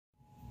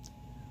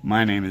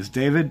My name is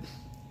David,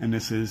 and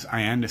this is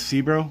Ianda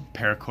Cibro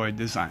Paracord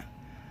Design.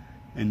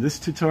 In this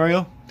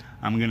tutorial,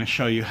 I'm going to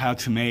show you how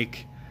to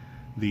make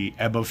the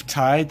Ebb of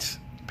Tides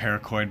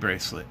Paracord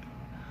bracelet.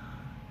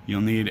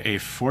 You'll need a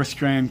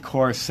 4-strand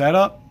core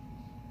setup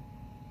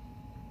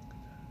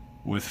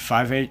with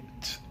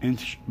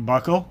 5/8"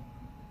 buckle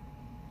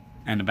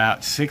and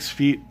about 6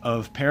 feet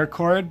of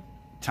paracord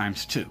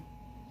times 2.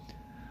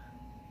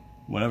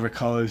 Whatever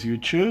colors you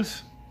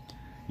choose,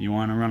 you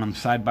want to run them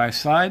side by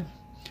side,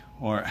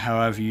 or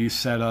however you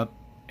set up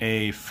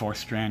a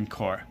 4-strand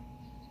core.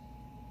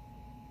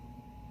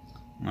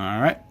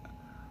 Alright,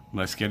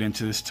 let's get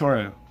into this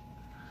tutorial.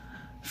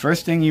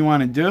 First thing you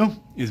want to do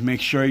is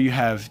make sure you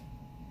have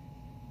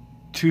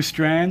 2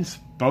 strands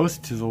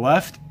both to the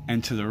left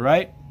and to the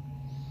right,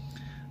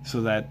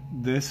 so that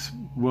this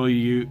will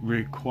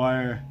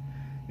require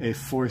a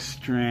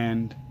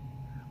 4-strand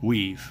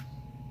weave.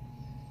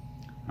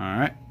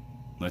 Alright,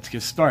 let's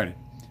get started.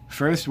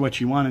 First,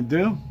 what you want to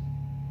do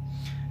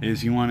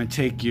is you want to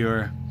take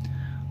your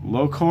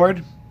low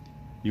cord.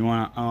 You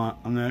want to,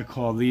 I'm going to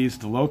call these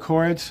the low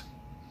chords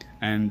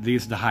and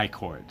these the high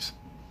chords.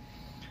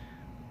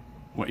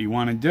 What you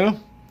want to do,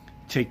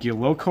 take your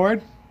low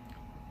cord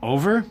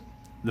over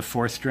the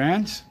 4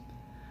 strands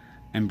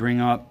and bring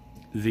up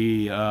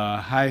the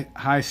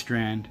high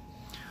strand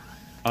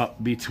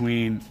up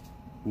between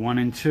 1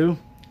 and 2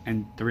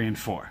 and 3 and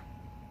 4.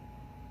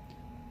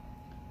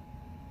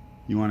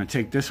 You want to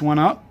take this one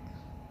up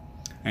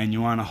and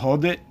you want to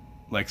hold it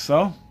like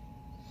so.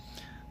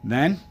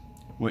 Then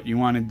what you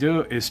want to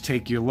do is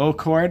take your low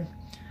cord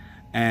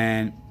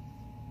and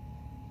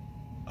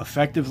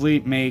effectively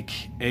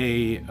make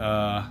a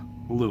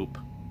loop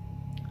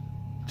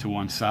to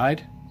one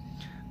side.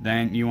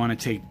 Then you want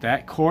to take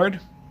that cord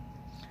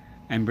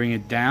and bring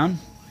it down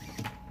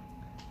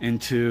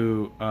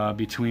into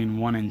between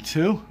 1 and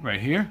 2 right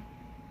here,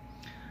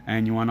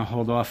 and you want to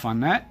hold off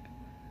on that.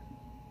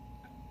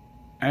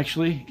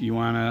 Actually, you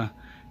want to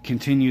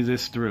continue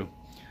this through.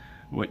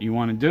 What you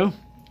want to do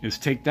is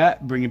take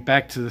that, bring it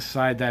back to the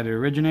side that it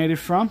originated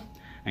from,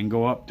 and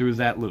go up through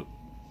that loop.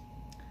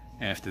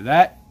 After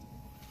that,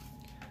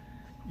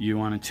 you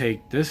want to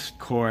take this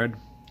cord,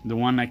 the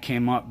one that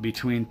came up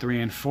between 3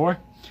 and 4,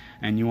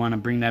 and you want to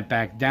bring that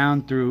back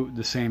down through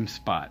the same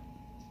spot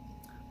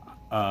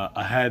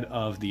ahead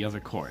of the other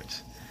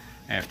cords.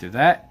 After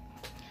that,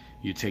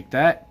 you take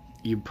that,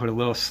 you put a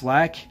little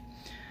slack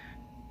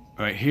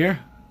right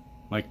here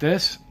like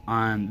this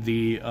on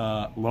the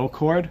low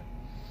cord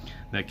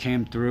that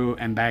came through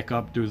and back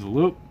up through the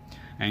loop,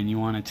 and you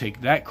want to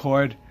take that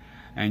cord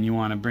and you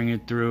want to bring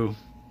it through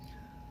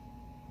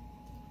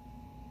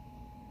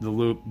the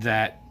loop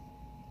that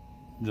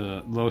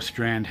the low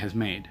strand has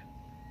made.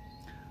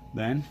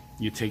 Then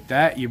you take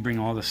that, you bring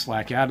all the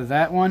slack out of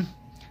that one,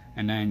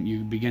 and then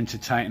you begin to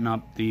tighten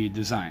up the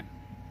design.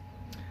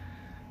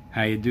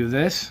 How you do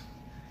this,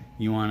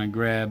 you want to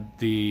grab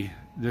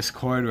this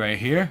cord right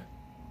here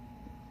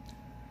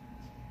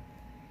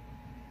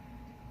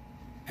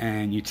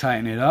and you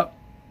tighten it up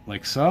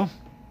like so.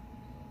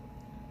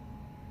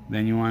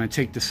 Then you want to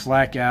take the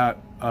slack out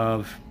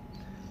of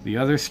the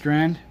other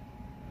strand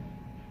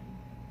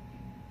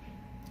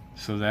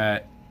so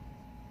that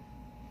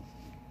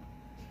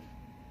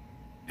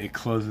it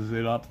closes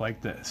it up like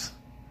this.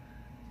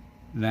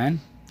 Then,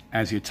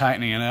 as you're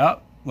tightening it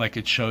up, like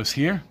it shows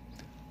here,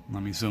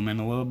 let me zoom in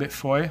a little bit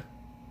for you.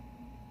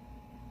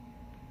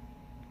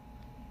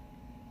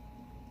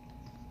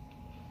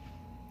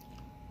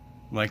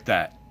 Like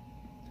that.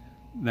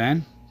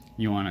 Then,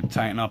 you want to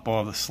tighten up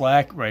all the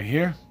slack right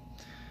here,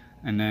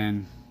 and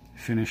then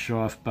finish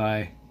off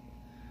by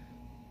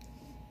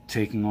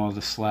taking all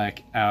the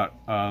slack out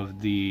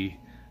of the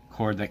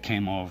cord that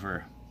came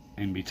over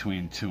in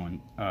between 3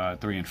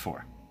 and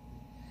 4.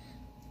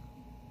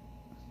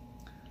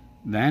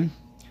 Then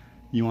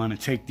you want to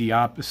take the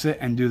opposite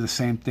and do the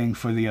same thing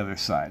for the other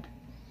side.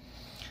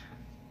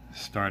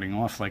 Starting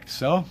off like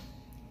so,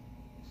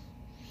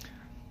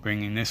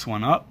 bringing this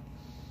one up,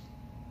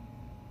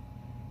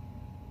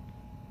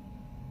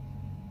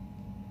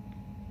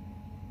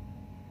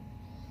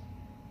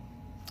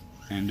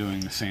 and doing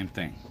the same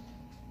thing.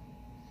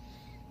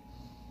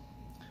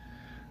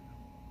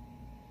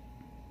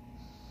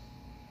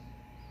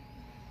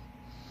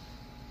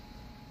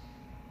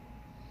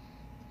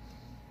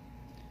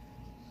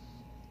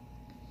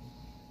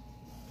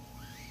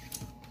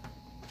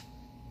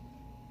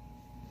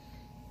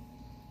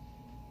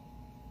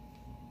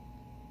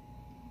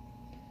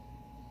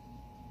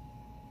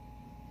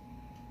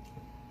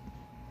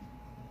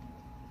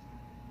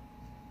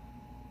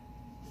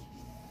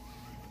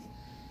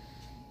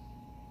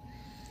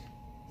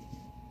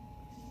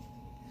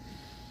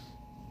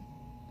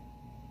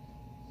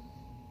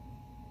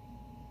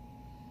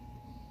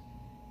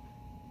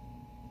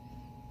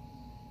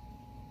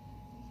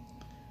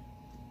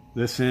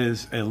 This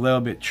is a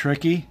little bit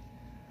tricky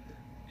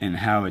in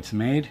how it's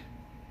made,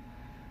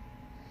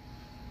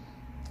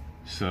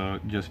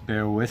 so just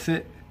bear with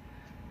it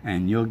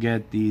and you'll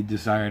get the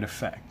desired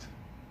effect.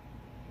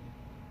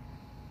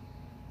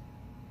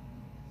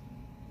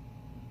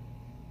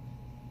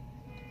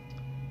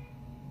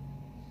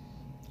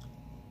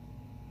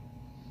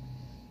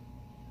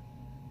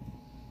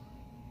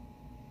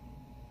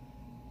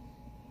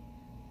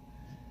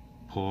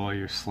 pull all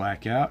your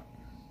slack out,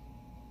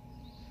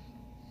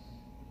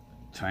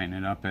 tighten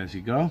it up as you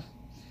go,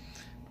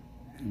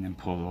 and then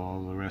pull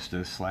all the rest of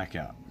the slack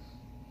out.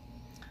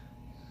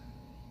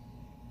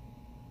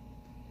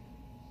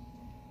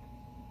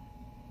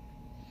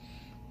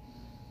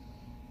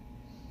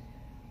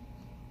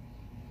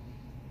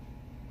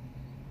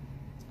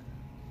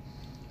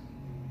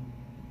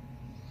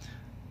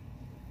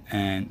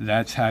 And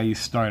that's how you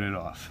start it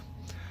off.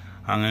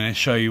 I'm going to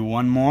show you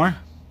one more.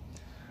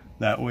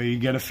 That way you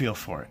get a feel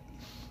for it.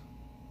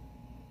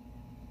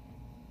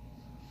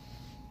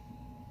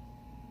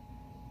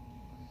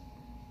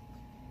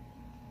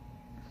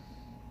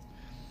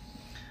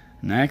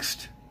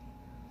 Next,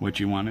 what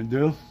you want to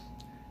do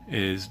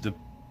is the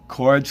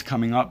cords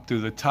coming up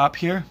through the top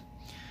here,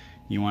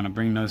 you want to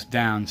bring those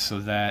down so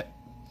that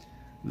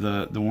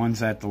the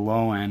ones at the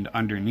low end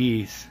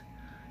underneath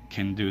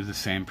can do the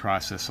same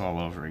process all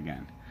over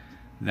again.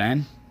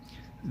 Then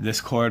this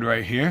cord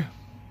right here,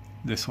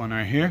 this one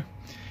right here,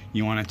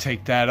 you want to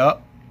take that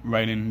up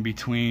right in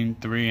between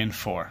 3 and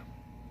 4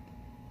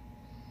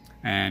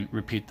 and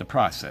repeat the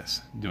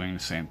process, doing the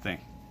same thing.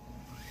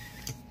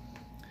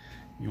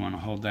 You want to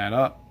hold that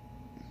up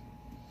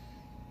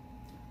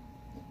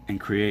and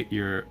create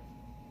your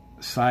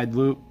side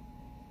loop,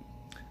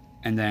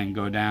 and then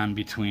go down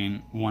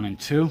between 1 and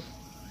 2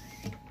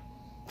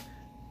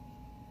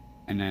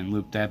 and then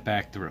loop that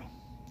back through,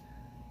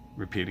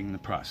 repeating the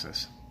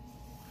process.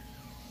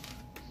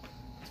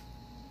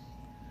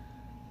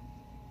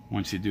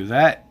 Once you do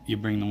that, you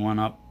bring the one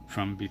up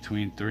from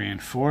between 3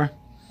 and 4,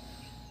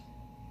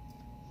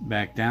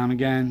 back down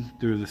again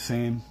through the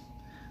same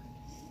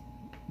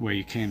way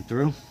you came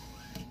through,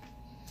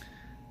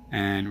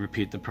 and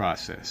repeat the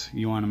process.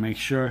 You want to make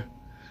sure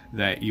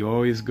that you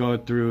always go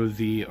through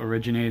the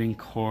originating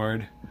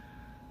cord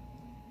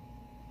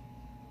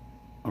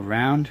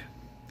around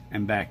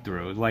and back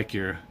through, like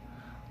you're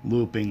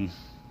looping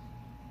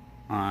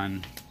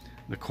on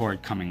the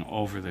cord coming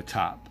over the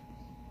top.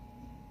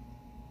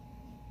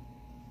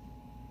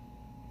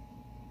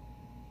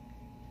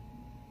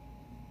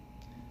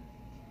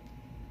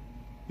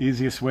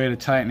 Easiest way to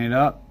tighten it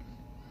up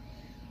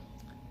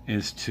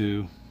is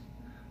to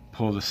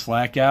pull the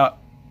slack out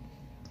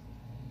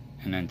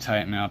and then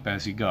tighten it up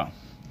as you go,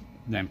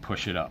 then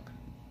push it up.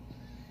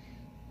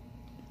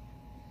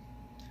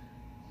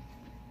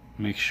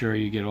 Make sure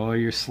you get all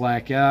your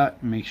slack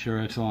out, make sure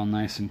it's all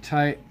nice and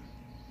tight.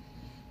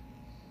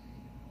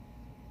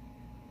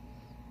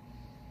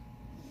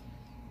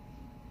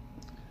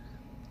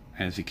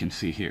 As you can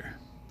see here.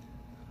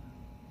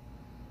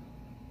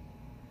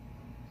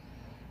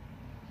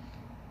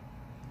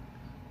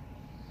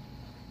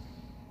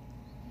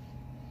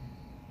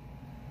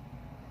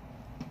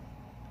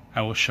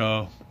 I will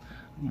show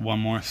one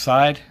more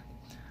side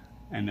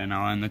and then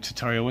I'll end the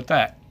tutorial with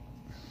that.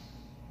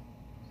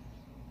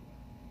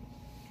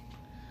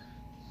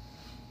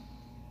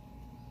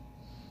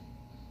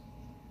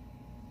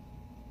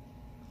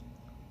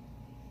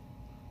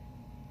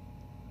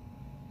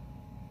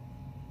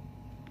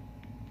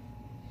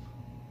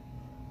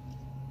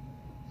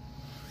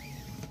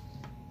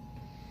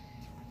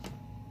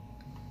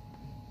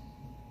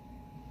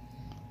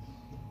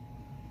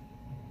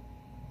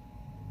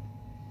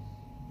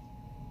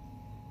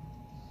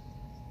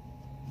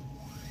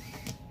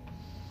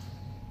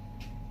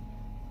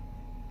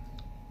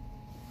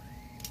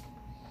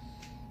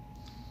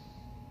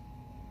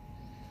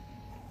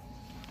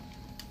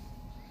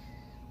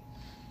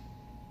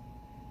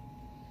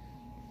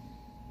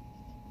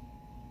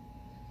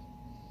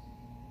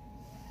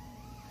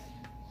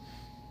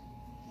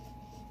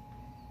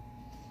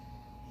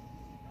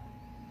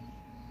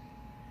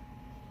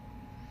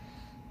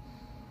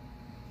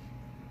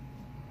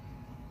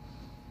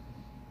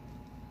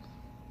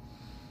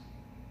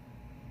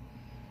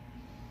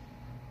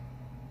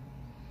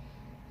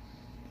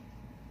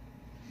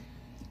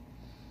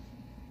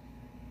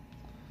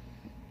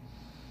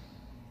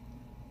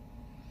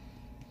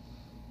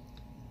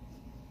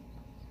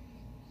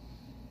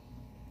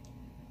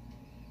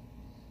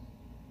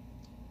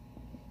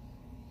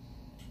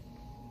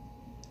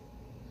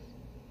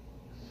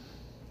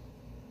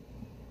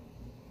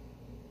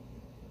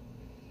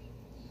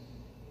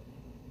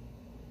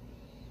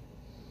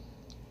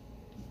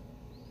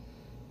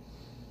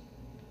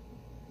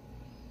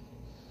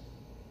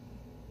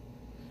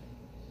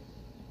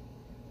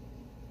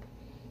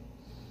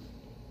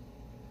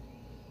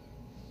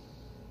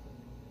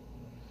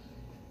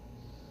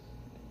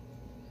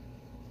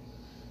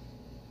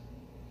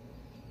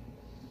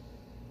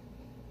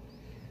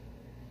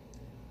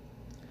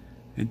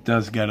 It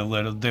does get a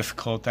little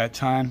difficult at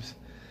times,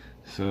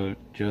 so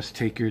just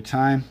take your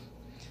time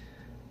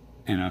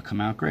and it'll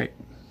come out great.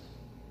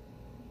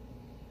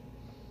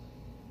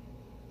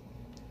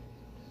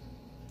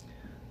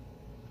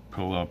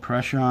 Put a little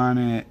pressure on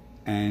it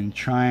and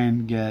try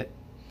and get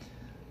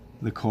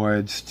the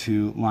cords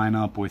to line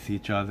up with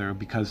each other,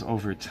 because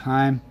over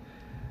time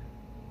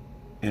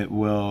it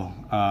will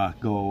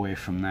go away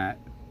from that.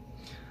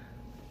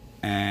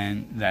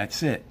 And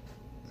that's it.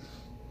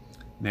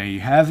 There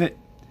you have it.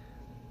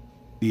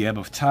 The Ebb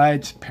of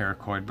Tides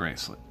Paracord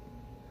bracelet.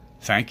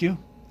 Thank you,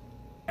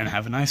 and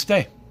have a nice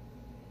day.